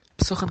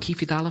Sochem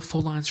kifidala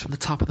 4 lines from the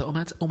top of the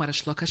Umad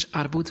Shlokash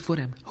Arbut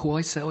Vurim,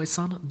 Huoise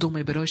Oisan,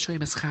 Dume Beroshoy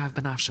Meschav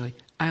Benafshoy,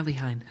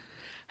 Eilihain,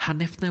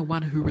 Hanifne,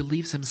 one who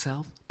relieves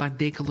himself, by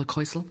Dekel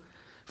Lekoisel,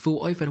 Vu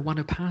Oiver, one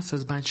who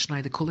passes by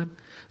Schneider Kulim,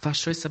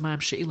 Vashoisamam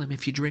Sheilim,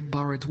 if you drink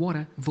borrowed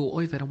water, Vu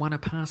Oiver, one who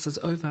passes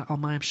over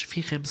Almaim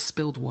Shafichim,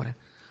 spilled water,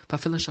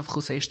 Vafilish of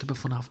Chuseish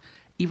Befunav,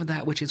 even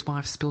that which his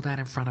wife spilled out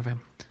in front of him.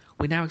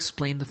 We now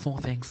explain the 4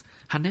 things.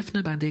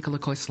 Hanifne by Dekel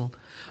Lekoisel,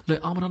 Le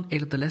Amron El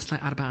de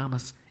Lesla Arba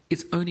Amas.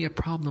 It's only a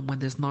problem when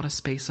there's not a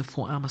space of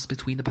 4 amas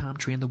between the palm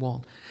tree and the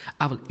wall.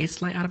 Aval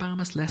islai arba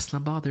amas les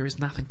lamba, there is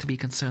nothing to be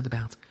concerned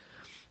about.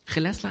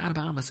 Chilesla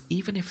arba amas,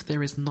 even if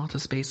there is not a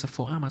space of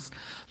 4 amas,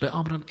 le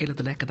amran ele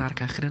de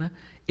lekadarka achrina,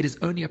 it is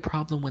only a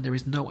problem when there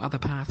is no other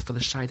path for the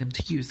shaidim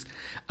to use.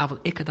 Aval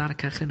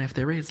ikadarka achrina, if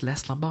there is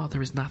les lamba,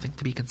 there is nothing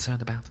to be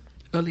concerned about.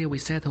 Earlier we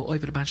said ho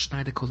over ban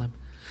Schneider kulam.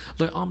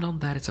 Lo amnon,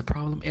 that it's a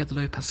problem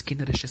edlo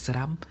paskinerish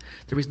serabim.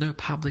 There is no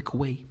public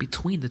way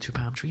between the 2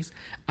 palm trees.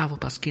 Aval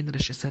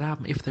paskinerish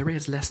serabim, if there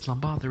is less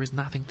lamba, there is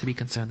nothing to be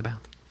concerned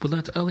about. We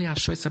learnt earlier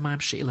shoisamayim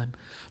sheilim.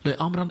 Lo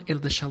amron el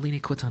the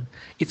shalini kutan.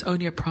 It's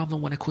only a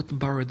problem when a kutan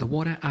borrowed the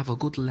water. Aval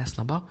good less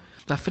lamba.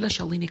 La fila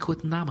shalini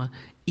kutan nama.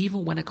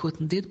 Even when a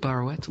kutan did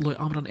borrow it, lo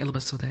amron el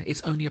basuda.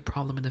 It's only a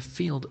problem in the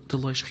field the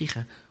lo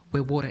shchicha,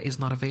 where water is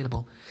not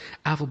available.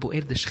 Aval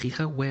bu'er de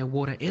shchicha, where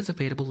water is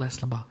available, less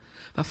lamba.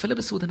 Vafila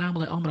basuda nama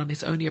le amron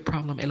is only a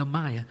problem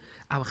elamaya.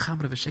 Our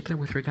chamra v'shekler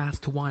with regards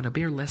to wine or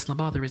beer, less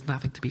lamba, there is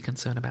nothing to be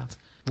concerned about.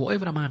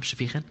 Vo'ever amayim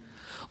shafichin.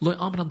 Lo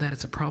amran, that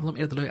it's a problem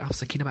er de lo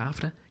afsakina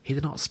ba'afra. He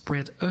did not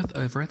spread earth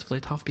over it. Lo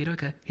taf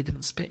biroka, he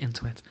didn't spit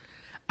into it.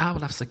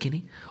 Aval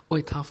afsakini,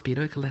 oy taf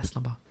biroka less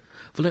lamba.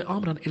 V'lo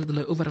amran el de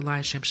lo over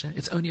alai shemshe.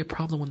 It's only a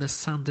problem when the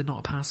sun did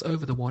not pass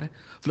over the water.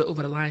 V'lo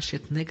over alai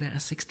shit negra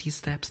and 60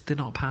 steps did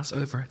not pass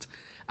over it.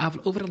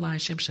 Aval over alai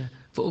shemshe.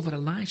 V'lo over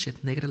alai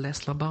shit negra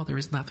less lamba, there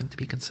is nothing to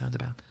be concerned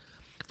about.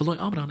 V'lo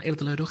amran el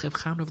de lo ruchev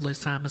chamra v'lo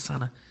sam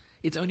masana.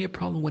 It's only a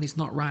problem when he's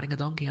not riding a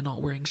donkey and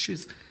not wearing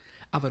shoes.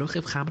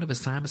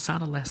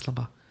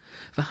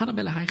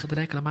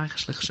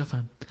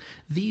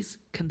 These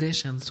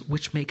conditions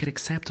which make it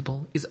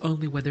acceptable is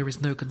only where there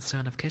is no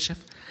concern of keshef.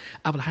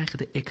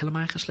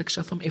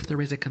 If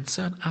there is a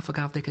concern,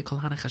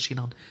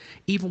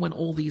 even when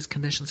all these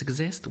conditions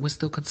exist, we're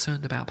still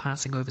concerned about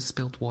passing over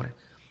spilled water.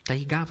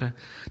 Even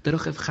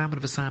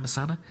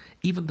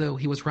though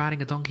he was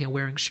riding a donkey and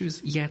wearing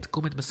shoes, yet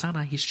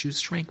his shoes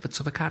shrank,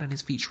 and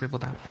his feet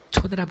shriveled up.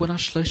 There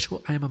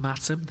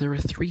are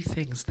 3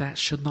 things that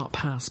should not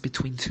pass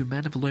between 2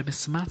 men.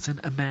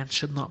 A man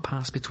should not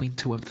pass between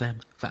 2 of them.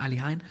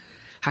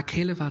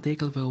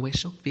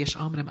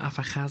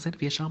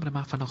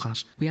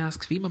 We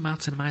ask,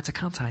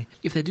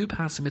 if they do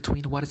pass in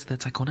between, what is the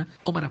takuna?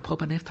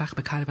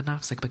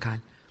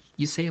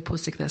 You say a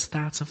pusik that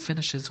starts and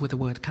finishes with the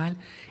word kail.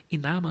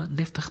 Inama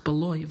niftach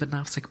beloy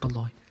v'nafsek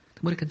beloy.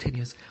 The Mura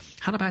continues.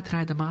 Hanabai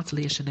trai the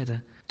matli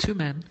nida. 2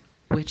 men,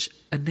 which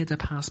a nida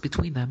passed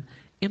between them.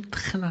 Im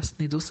tchilas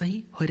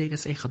nidusahi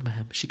horegas echad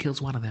mehem. She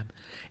kills one of them.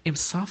 Im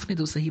saf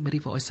nidusahi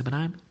mariva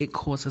oisebenaim. It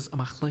causes a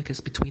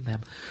machloikas between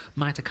them.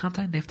 Maita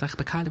kantai niftach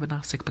bekail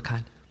v'nafsek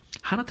bekail.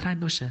 Hana trai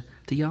nusha,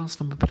 the yals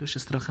from a Perusha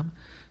Struchem,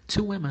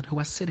 2 women who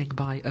are sitting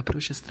by a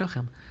Perusha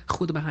Struchem,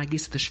 Chude Bahai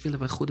Gisa de Shvile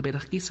Chude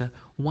Bedach Gisa,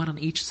 one on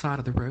each side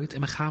of the road,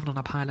 and Mechavnon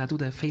Abhai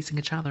Laduda facing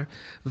each other,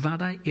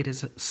 Vadai, it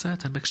is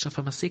certain,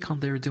 Mekshafa Masikon,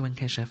 they are doing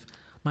Keshef.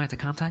 Maita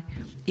Kantai,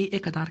 I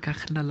Ikadar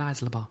Kachrina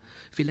Laislaba,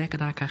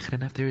 Vilekadar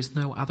Kachrina, if there is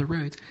no other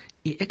road,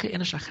 I Ika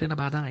Inashachrina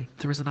Badai,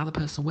 there is another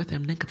person with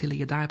him, Ninkatili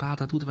Yadai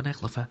Bada Duda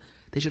Vanechlafa,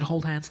 they should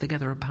hold hands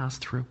together and pass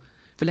through.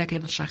 There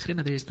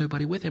is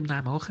nobody with him.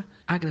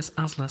 Agnes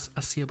Aslas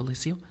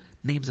Asiabilisio,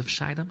 names of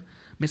Shaidam,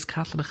 Miss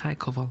Katla Bechai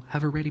Koval,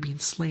 have already been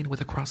slain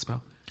with a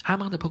crossbow. If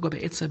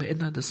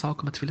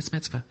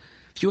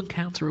you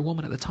encounter a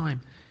woman at the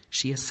time,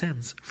 she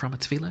ascends from a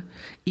tefillah.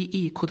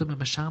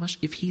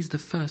 If he's the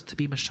first to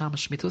be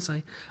Mashamash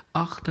Mitusai,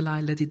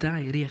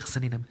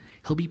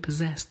 he'll be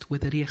possessed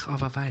with the Riech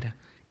of Avaida.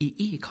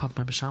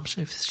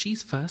 If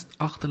she's first,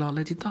 it's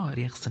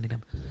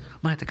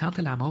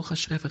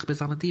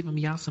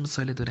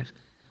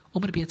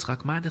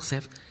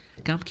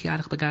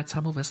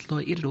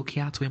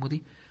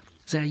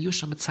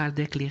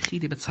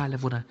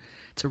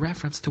a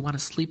reference to one who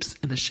sleeps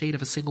in the shade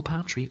of a single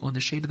palm tree or in the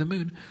shade of the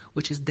moon,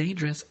 which is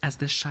dangerous as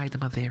the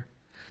shaidim are there.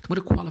 The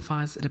Mutter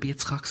qualifies Rabbi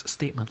Yitzchak's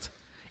statement.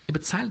 That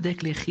it's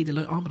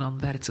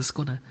a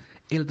skuna,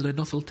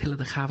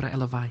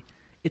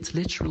 it's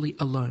literally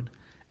alone,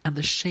 and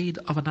the shade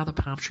of another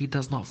palm tree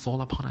does not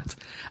fall upon it.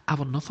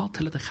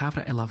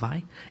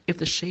 If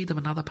the shade of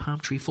another palm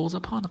tree falls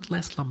upon it,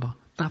 less lumber,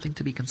 nothing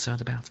to be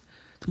concerned about.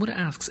 The Mutter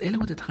asks, if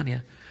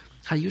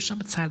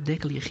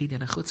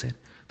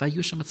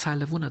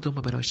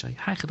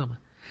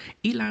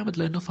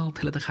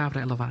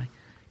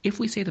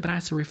we say the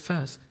Braisa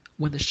refers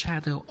when the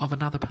shadow of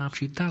another palm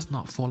tree does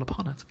not fall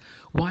upon it?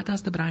 Why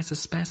does the Braisa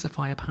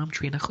specify a palm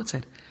tree in a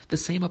chutzet? The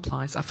same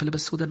applies a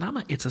filibasuda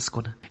nama it's a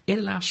skuna.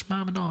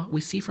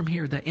 We see from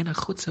here that in a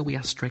chutzah we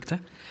are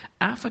stricter.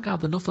 Afagal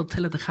the nufel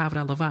tilla de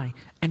chavra lavai,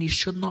 and he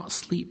should not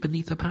sleep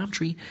beneath a palm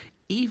tree,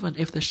 even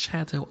if the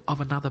shadow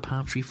of another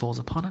palm tree falls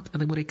upon it,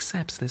 and the Mura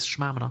accepts this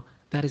shmamana.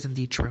 That is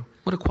indeed true.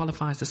 Mura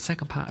qualifies the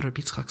second part of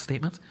Rabbi Yitzchak's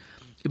statement.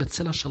 That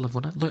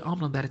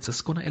it's a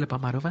skuna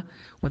ila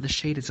when the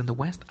shade is in the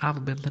west,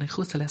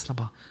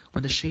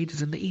 when the shade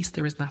is in the east,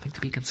 there is nothing to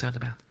be concerned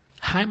about.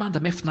 Haiman the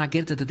mifna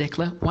girde de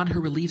dekla, one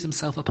who relieves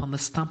himself upon the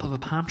stump of a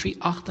palm tree,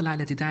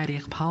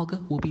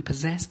 will be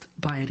possessed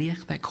by a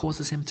riech that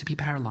causes him to be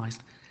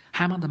paralyzed.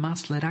 Haiman the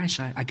masle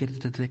raisha agirde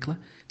de dekla,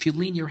 if you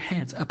lean your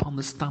head upon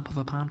the stump of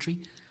a palm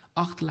tree,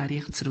 will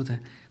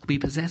be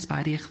possessed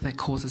by a riech that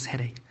causes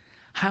headache.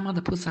 Haman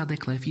the Pusa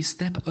Dekla, if you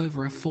step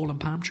over a fallen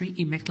palm tree,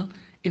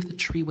 if the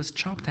tree was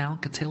chopped down,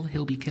 Katil,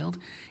 he'll be killed.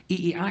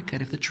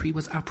 If the tree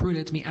was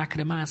uprooted,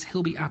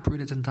 he'll be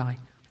uprooted and die.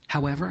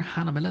 However,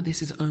 Hanamila,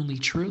 this is only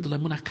true, the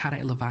Lemunach Kara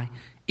Elavai.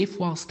 If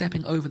while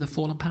stepping over the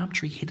fallen palm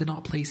tree, he did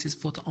not place his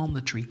foot on the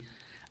tree.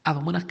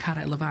 Avamunach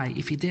Kara Elavai,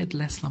 if he did,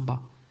 less lamba.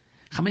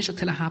 Chamesha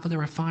Tilahava,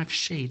 there are 5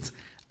 shades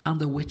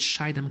under which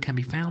Shaidim can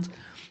be found.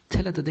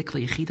 Tila de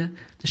Dekla Yechida,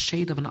 the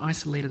shade of an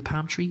isolated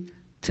palm tree.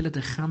 Tila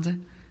de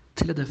Chande,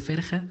 Tilla de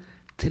Verge,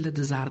 Tilla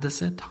de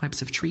Zardese,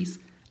 types of trees,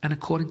 and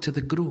according to the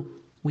Gru,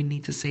 we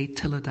need to say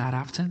Tilla de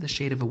Arafte, the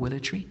shade of a willow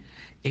tree.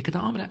 Eke de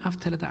Amre af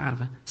Tilla de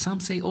Arve. Some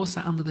say also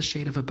under the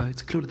shade of a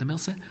boat. Klura de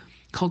Milse,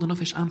 called the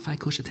Nufish Anfai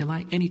Kusha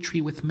Tillai, any tree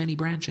with many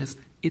branches,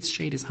 its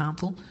shade is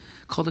harmful.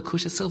 Called the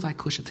Kusha Silvai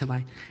Kusha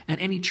Tillai, and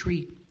any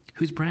tree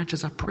whose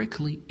branches are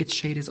prickly, its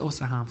shade is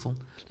also harmful.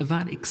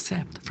 Levad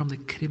except from the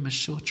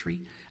Krimashur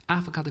tree,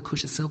 Afaka the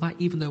Kusha Silva,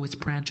 even though its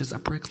branches are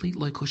prickly,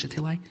 like Kusha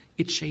Tilai,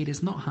 its shade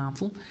is not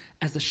harmful,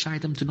 as the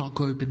Shaidim do not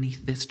go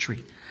beneath this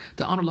tree.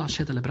 The Honorlah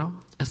Shedalebra,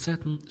 a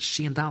certain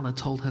Shiandala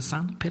told her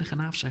son,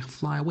 Perchanavshech,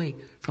 fly away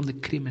from the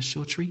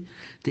Krimashur tree.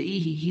 The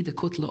Ihi, the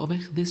Kutla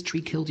Ovech, this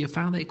tree killed your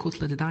father, a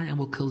Kutla did die and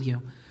will kill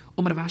you.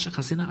 Umar Vasha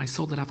Chazina, I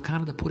saw that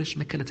Avkana the Purish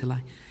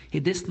Mekelatilai. He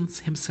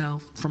distanced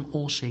himself from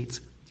all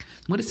shades.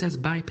 When it says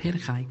by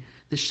Perchai,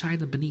 the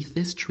Shaida beneath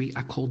this tree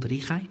are called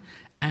Richai,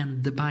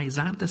 and the by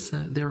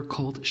Zardasa, they're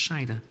called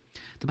Shaida.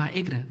 The by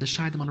Igre, the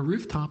Shaidim on the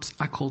rooftops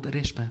are called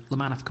Rishba,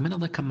 Laman of Kamina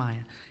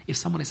Kamaya. If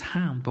someone is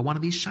harmed by one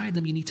of these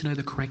Shaidim, you need to know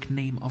the correct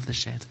name of the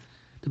shed.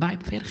 The by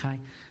Perchai,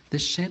 the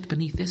shed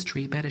beneath this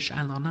tree, Berish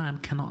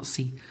Al-Lanam, cannot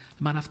see.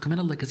 Laman of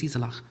Kamina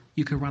Gazizalach,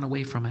 you can run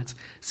away from it.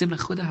 Simla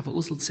Chuda have a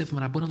Usl Sif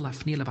Marabuna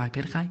Lafnila by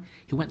Perchai,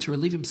 he went to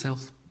relieve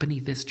himself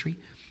beneath this tree.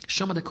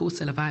 Shoma the Kus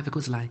Elavai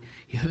Vekuzlai,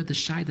 he heard the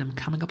Shaidim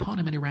coming upon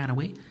him and he ran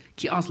away.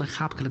 Ki Azla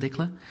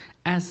Chapkaladikla,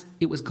 as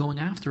it was going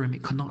after him,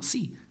 it could not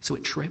see, so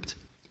it tripped.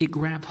 It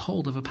grabbed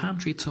hold of a palm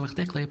tree,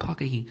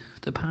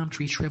 the palm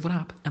tree shriveled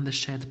up and the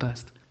shed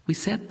burst. We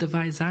said the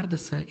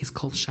Vaizardasa is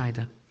called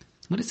Shaida.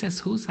 When it says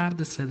who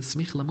Zardasa, the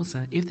Smichla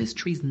Musa, if this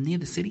tree is near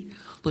the city,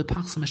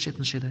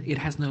 it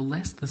has no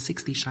less than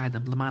 60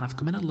 Shaidim. Laman of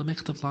Kamina,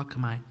 Lamichtav La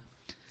Kamai.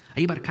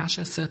 Ayibar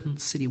Kasha, a certain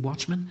city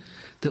watchman,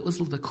 the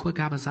Uzl the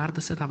Kuagaba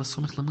Zardasa Dava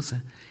Smichla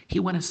Musa.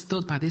 He went and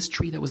stood by this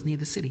tree that was near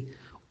the city.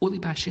 Uli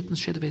by Shitten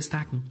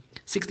Shedavestaken.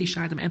 60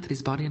 Shaidim entered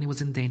his body and he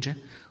was in danger.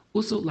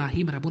 Usu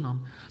Lahim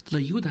Rabunom, the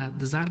Yuda,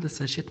 the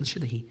Zardasa Shitten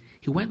Shidahi.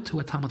 He went to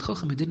a Talmud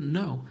Chochem who didn't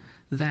know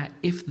that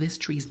if this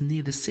tree is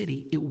near the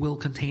city, it will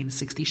contain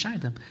 60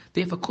 Shaidim.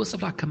 Therefore,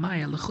 Kusavla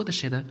Kamaya Lechuda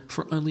Sheda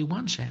for only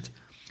one shed.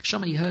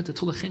 Shama, you heard the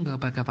Tulachinga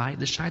Bagavai,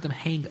 the Shaidim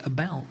hang a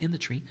bell in the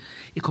tree.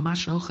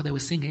 Ikomash Hocha, they were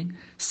singing,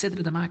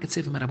 Sidra the Market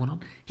Sivim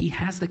Rabunom. He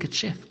has the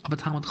Ketchif of a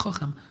Talmud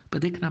Chochem,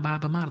 but Dikna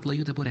Babamar, La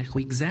Yuda Burech.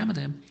 We examined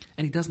him,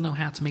 and he doesn't know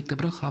how to make the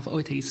Bruch of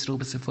Oite Yisrael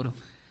B'Sefuru.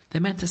 They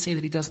meant to say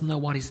that he doesn't know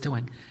what he's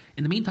doing.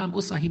 In the meantime,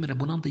 Usahim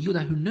Rabunan, the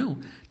Yudah who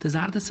knew, the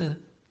Zardasa,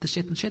 the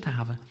Shit and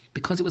Shetahava,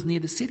 because it was near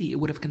the city, it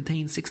would have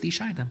contained 60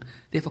 Shaidim.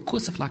 Therefore,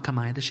 Kusaf La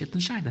Kamaya, the Shit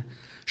and Shaida.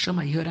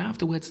 Shema, he heard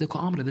afterwards the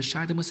Ko'amra, the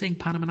Shaidim was saying,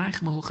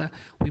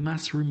 we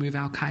must remove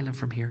our Kailim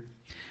from here.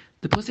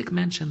 The Pusik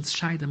mentions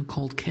Shaidim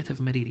called Ketev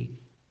Meriri.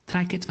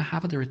 Try Ketva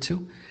Hava, there are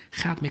 2.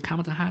 Chad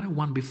Mekamatahara,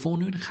 one before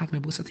noon, Chad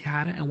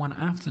Mebusatihara, and one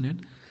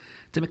afternoon.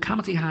 The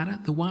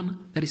Mekamatihara, the one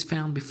that is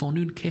found before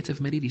noon, Ketev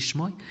Meriri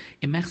Shmoy,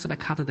 in Mechseba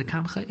Kata de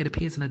Kamcha, it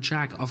appears in a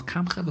jug of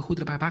Kamcha,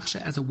 Vahudra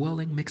Babaksha, as a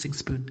whirling mixing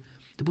spoon.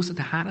 The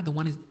Busatahara, the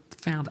one is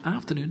found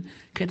afternoon,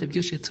 Ketev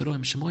Yushe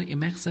Tzeroim Shmoy, in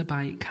Mechse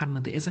by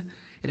Karna de Eze,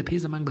 it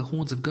appears among the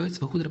horns of goats,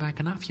 Vahudra by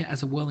Kanafia,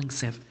 as a whirling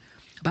sieve.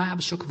 Bahab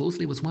Shok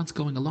Vosli was once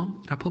going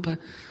along, Rapopa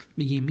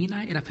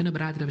Yeminai, and Afina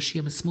Baradir of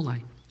Shia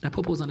Smulai.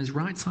 Rapopa was on his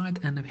right side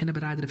and Afina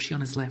Baradir of Shia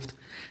on his left.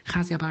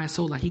 Chazia Baya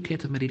Sola, he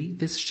Ketev Meriri,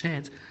 this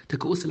shed, the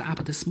Kuusila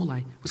Apa de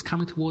Smulai, was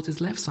coming towards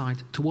his left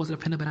side, towards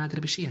Afina Baradir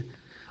of Shia.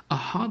 A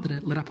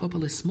hadre Rapopa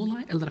le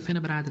Smulai, El Rafina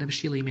Baradir of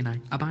Shia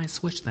Yeminai. Abaya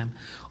switched them.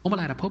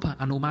 Omalai Rapopa,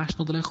 Anu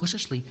Mashno de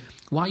Lechushishli.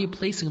 Why are you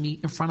placing me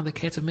in front of the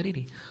Ketev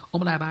Meriri?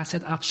 Omalai Abaya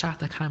said, At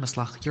Shata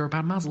Kaimaslach, you're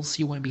about muzzle, so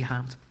you won't be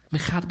harmed.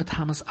 Mechad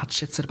b'Tamas at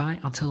Shitzerbai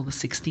until the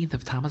 16th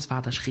of Tamas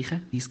Vada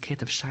Shchicha. These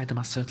Ketev Shaidim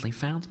are certainly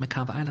found.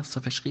 Mekad Eilach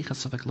Sofek Shchicha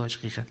Sofek Loi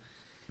Shchicha.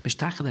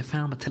 Mishtacha they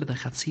found Matilda the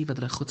Chatziva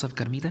the Chutz of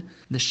Garmida,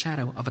 the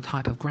shadow of a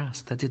type of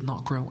grass that did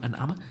not grow in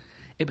Amma,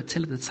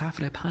 Ibatilla the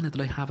Tzafre Panid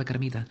Loy Hava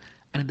Garmida,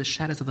 and in the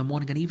shadows of the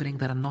morning and evening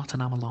that are not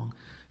an Amma long.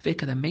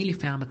 Vika the mainly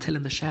found Matilda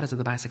in the shadows of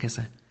the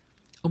Baisakissa.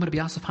 Umar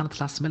Biasaf Hanat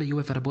Lasmilla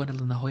Yuva Verabonel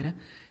in the Hoida,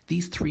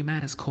 these three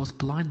matters cause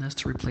blindness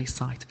to replace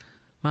sight.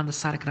 Man the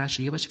Sarak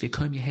Rashi Yuvash if you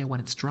comb your hair when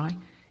it's dry,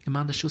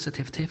 Iman the Shusa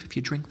Tif Tif if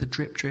you drink the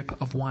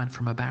drip of wine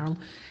from a barrel,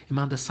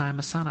 Iman the Sai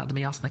Masana the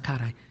Mayas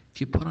Nakare if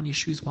you put on your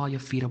shoes while your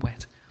feet are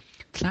wet.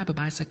 Tlaba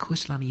Baisa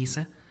Kushlan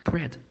Yisa,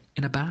 bread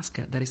in a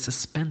basket that is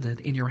suspended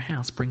in your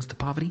house brings to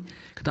poverty.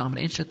 If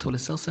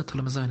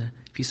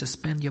you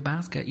suspend your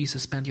basket, you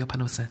suspend your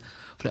panusa.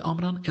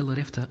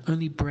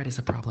 Only bread is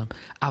a problem.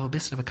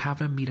 It's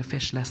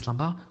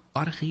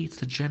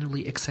the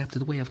generally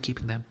accepted way of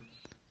keeping them.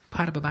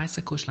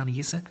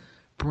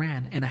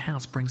 Bran in a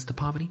house brings to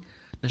poverty.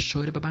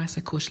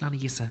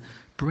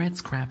 Bread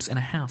scraps in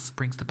a house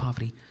brings to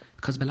poverty.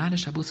 Because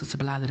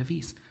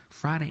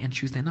Friday and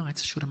Tuesday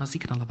nights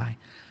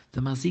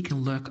the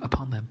mazikin lurk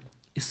upon them.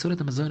 Is Surah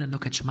the Mazona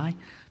Nukat Shemai?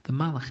 The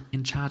Malach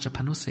in charge of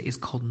Panusa is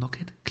called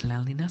Nukid,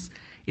 cleanliness.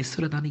 Is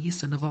Surah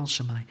Daniyisa Naval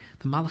Shemai?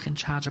 The Malach in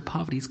charge of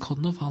poverty is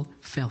called Nuval,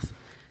 filth.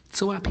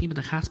 Tzua Pima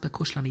de Chaspa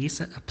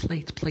Kushlaniyisa, a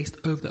plate placed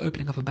over the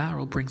opening of a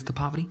barrel brings to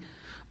poverty.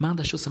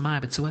 Manda Shusamai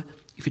Betzua,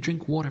 if you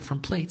drink water from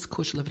plates,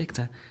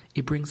 Kushlavicta,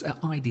 it brings an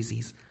eye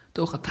disease.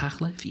 Docha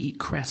Tachla, if you eat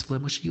cress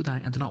v'lemush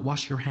yudai and do not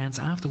wash your hands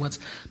afterwards,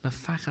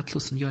 Mefachat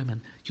Lusen Yomen,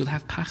 you'll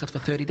have pachat for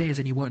 30 days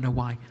and you won't know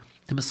why.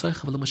 The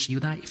Masoicha v'lemush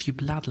yudai, if you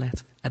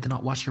bloodlet and do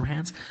not wash your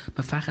hands,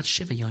 Mefachat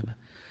Shiva Yoma.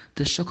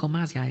 The Shokol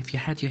Mazia, if you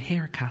had your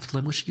hair cut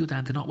v'lemush yudai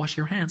and do not wash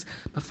your hands,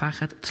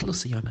 Mefachat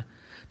Tlusa Yoma.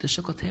 The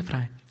Shokol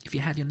Tefrai, if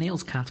you had your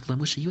nails cut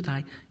v'lemush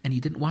yudai and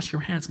you didn't wash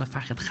your hands,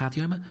 Mefachat Chad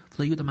Yoma,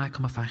 v'leyudamai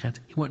Mefachat.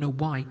 He won't know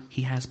why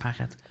he has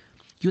pachat.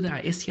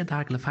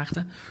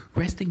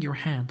 Resting your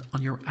hand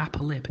on your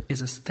upper lip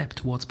is a step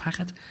towards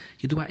pachat.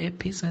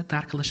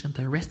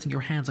 Resting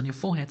your hands on your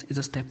forehead is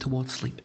a step towards sleep.